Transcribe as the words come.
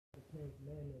Ten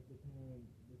Commandments became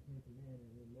the Ten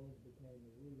Commandments, and Moses became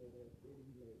the ruler of that city.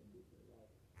 He laid them bitches off.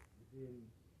 You feel me?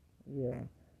 Yeah.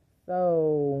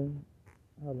 So,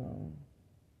 hold on.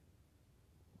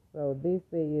 So this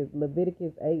is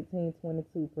Leviticus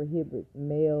 18:22 prohibits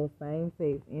male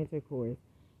same-sex intercourse,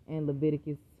 and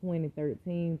Leviticus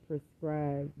 20:13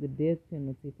 prescribes the death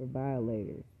penalty for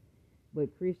violators.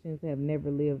 But Christians have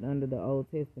never lived under the Old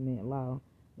Testament law.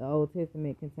 The Old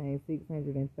Testament contains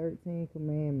 613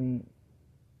 commandments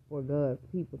for God's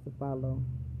people to follow.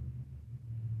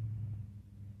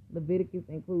 Leviticus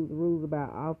includes rules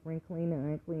about offering clean and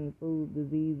unclean foods,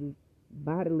 diseases,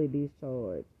 bodily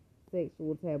discharge,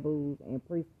 sexual taboos, and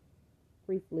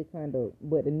priestly conduct.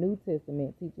 But the New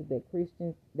Testament teaches that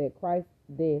Christ's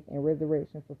death and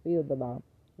resurrection fulfilled the law,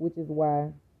 which is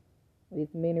why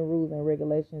its many rules and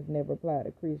regulations never apply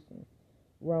to Christians.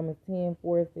 Romans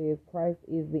 10:4 says Christ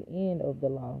is the end of the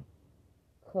law.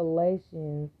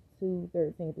 Colossians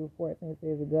 2:13 through 14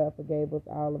 says that God forgave us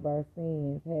all of our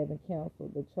sins, having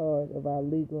canceled the charge of our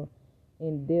legal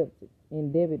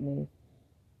indebtedness,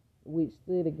 which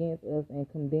stood against us and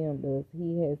condemned us.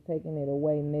 He has taken it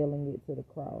away, nailing it to the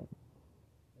cross.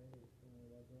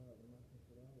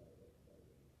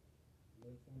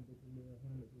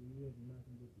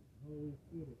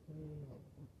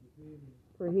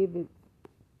 Prohibits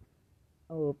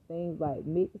of things like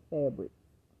mixed fabrics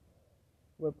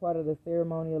were part of the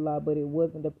ceremonial law, but it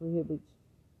wasn't the prohibition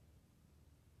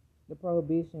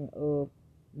of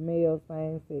male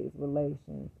same-sex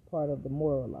relations part of the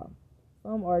moral law.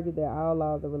 Some argue that all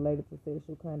laws are related to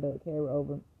sexual conduct carry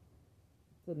over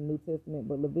to the New Testament,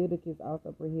 but Leviticus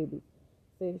also prohibits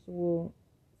sexual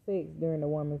sex during the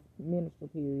woman's menstrual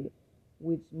period,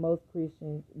 which most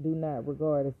Christians do not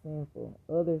regard as sinful.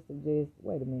 Others suggest,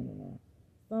 wait a minute now.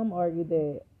 Some argue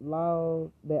that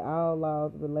all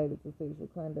laws related to sexual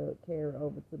conduct carry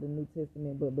over to the New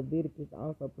Testament, but Leviticus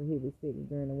also prohibits sex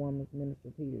during a woman's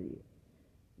menstrual period,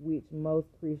 which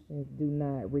most Christians do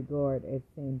not regard as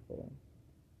sinful.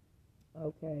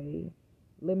 Okay,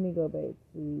 let me go back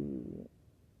to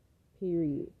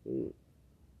period sex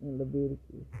in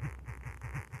Leviticus.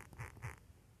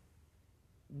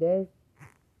 That's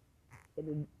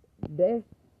that's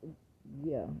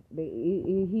yeah.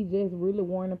 He just really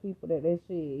warning people that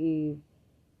shit is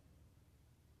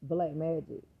black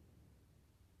magic.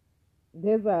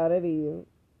 That's all that is.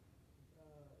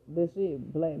 The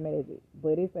shit black magic.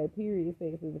 But it's a period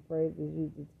sex is a phrase that's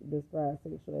used to describe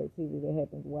sexual activity that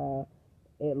happens while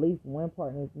at least one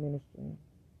partner is ministering.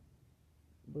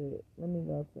 But let me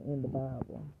go to in the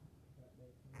Bible.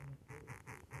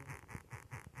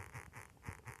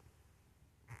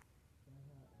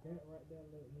 That right there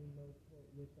let me know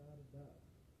without a doubt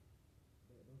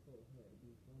that those folks had to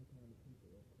be some kind of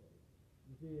people of color.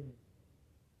 You feel me?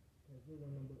 Because they were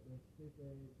number them stiff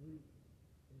ass Greeks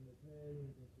and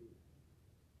Italians and shit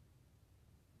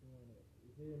doing that.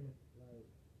 You feel me? Like,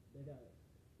 they got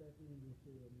statues and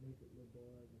shit of naked little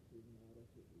boys and shit and all that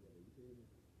shit together. You feel me?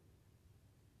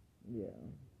 Yeah.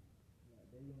 Like,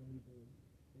 they don't even,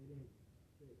 they didn't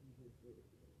sex is just sex.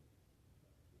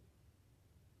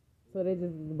 So they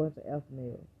just a bunch of alpha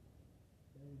males.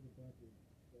 That is a bunch of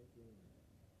fucking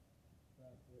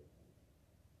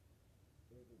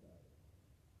everybody.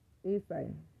 It's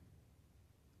like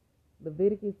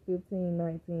Leviticus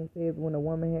 15:19 says when a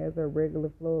woman has her regular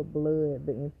flow of blood,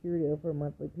 the impurity of her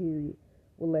monthly period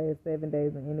will last 7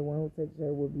 days, and anyone who touches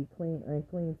her will be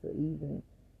unclean till evening.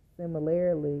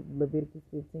 Similarly, Leviticus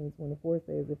 15:24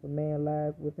 says if a man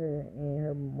lies with her and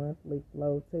her monthly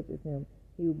flow touches him,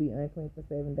 he will be unclean for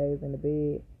 7 days, and the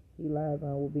bed he lies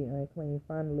on will be unclean.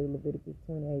 Finally, Leviticus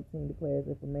 20:18 declares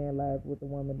if a man lies with a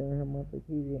woman during her monthly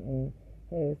period and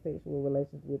has sexual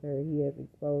relations with her, he has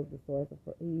exposed the source of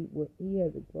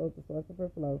her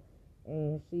flow,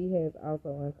 and she has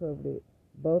also uncovered it.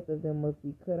 Both of them must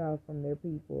be cut off from their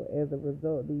people. As a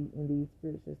result, in these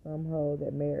scriptures, some hold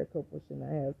that married couples should not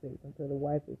have sex until the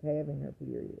wife is having her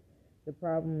period. The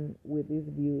problem with this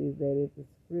view is that if the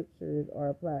scriptures are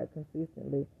applied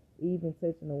consistently, even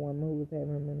touching a woman who is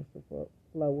having her menstrual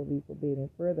flow will be forbidden.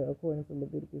 Further, according to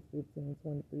Leviticus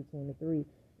 15:20-23,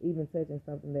 even touching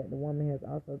something that the woman has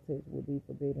also touched will be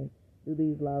forbidden. Do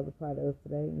these laws apply to us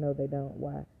today? No, they don't.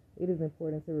 Why? It is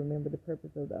important to remember the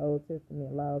purpose of the Old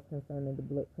Testament laws concerning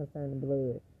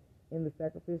blood. In the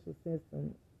sacrificial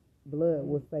system, blood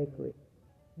was sacred.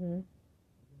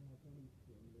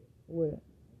 What?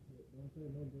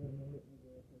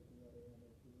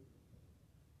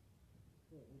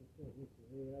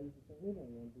 I used to think we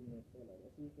don't want to do no stuff like that.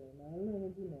 She said, nah, we don't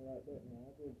want to do nothing like that, man.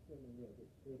 I just tell me what to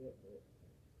do that.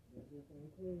 That just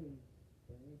ain't clean.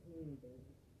 That ain't clean,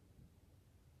 baby.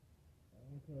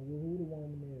 Because who the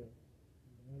woman is?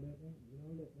 You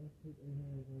don't let them put their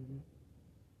hands on you.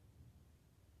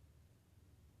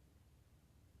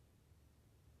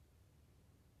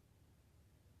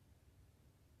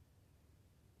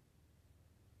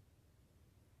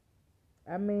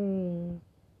 I mean,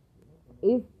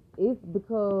 it's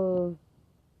because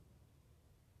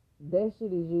that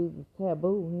shit is used as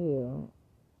taboo here.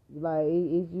 Like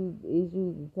it's used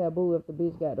as taboo. If the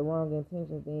bitch got the wrong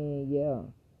intentions, then yeah,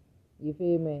 you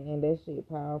feel me? And that shit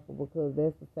powerful because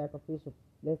that's the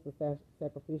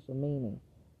sacrificial meaning.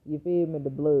 You feel me? The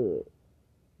blood,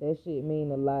 that shit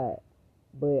mean a lot.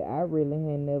 But I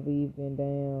really had never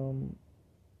even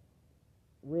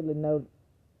really know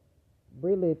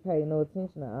really paid no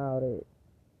attention to all that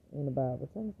in the Bible.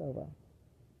 Turn this over.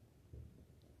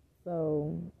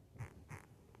 So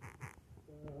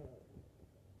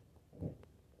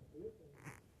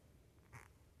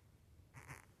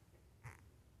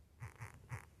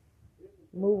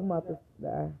move them up the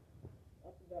I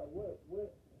forgot what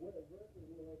verse it was.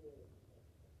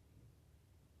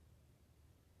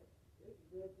 It's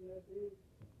the verse that is.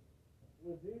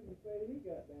 Well, Jesus say he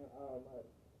got down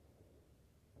almighty.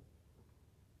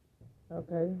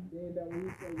 okay. Then that when he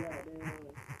say got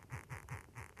down,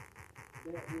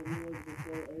 that was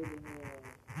before Abraham.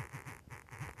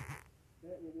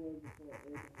 That was before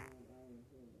Abraham, Isaac,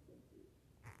 and Jacob.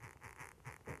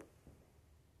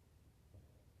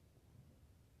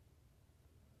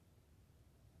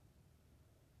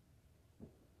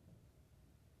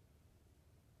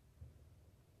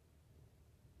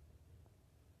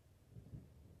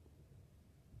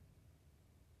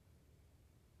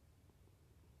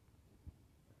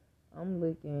 I'm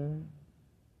looking.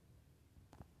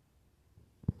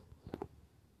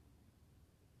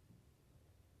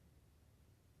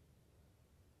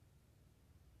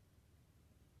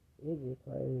 It's just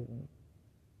crazy.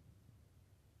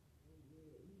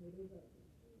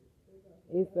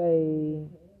 It's a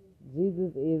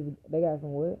Jesus is. They got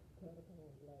some what?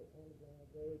 Catacombs like underground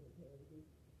graves and cavities.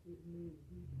 It means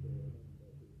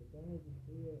the bones are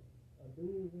still. A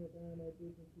dude went down that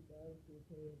bitch in 2015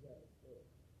 and got stuck.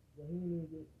 But he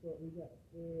didn't get stuck. He got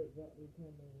scared, dropped his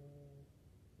camera around,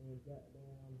 and got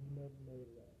down. He never made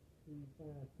it out. He was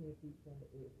found 10 feet from the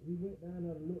edge. He went down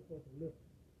there to look for some liquor.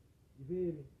 You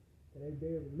feel me? Cause they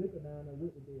buried liquor down there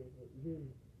with the dead. You hear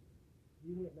me?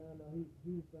 He went down there.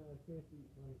 He was found 10 feet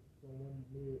from one of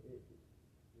the near exits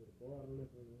with a bottle of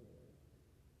liquor in his hand.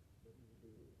 But he was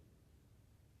dead.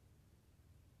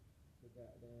 He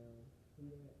got down. He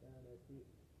went down that bitch.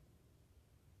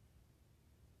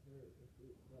 Heard the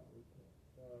shit. Dropped his camera.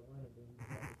 Started running. Then he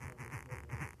dropped his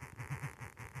camera.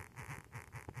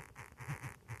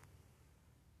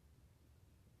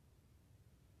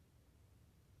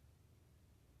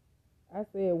 I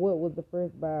said, what was the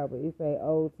first Bible? It's a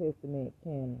Old Testament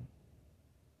canon.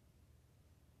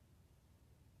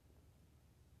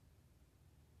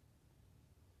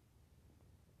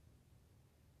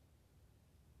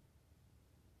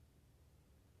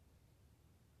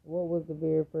 What was the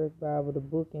very first Bible? The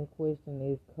book in question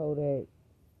is Codex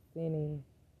Sinai.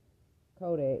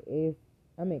 Codex S.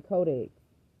 I mean Codex.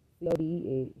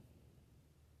 CODEX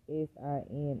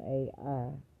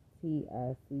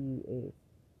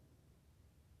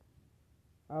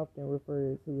often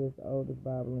referred to as the oldest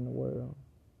Bible in the world.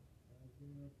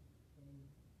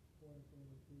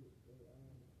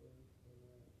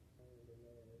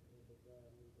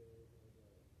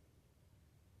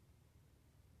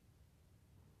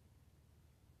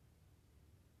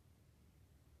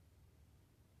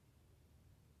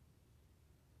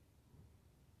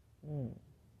 Mm.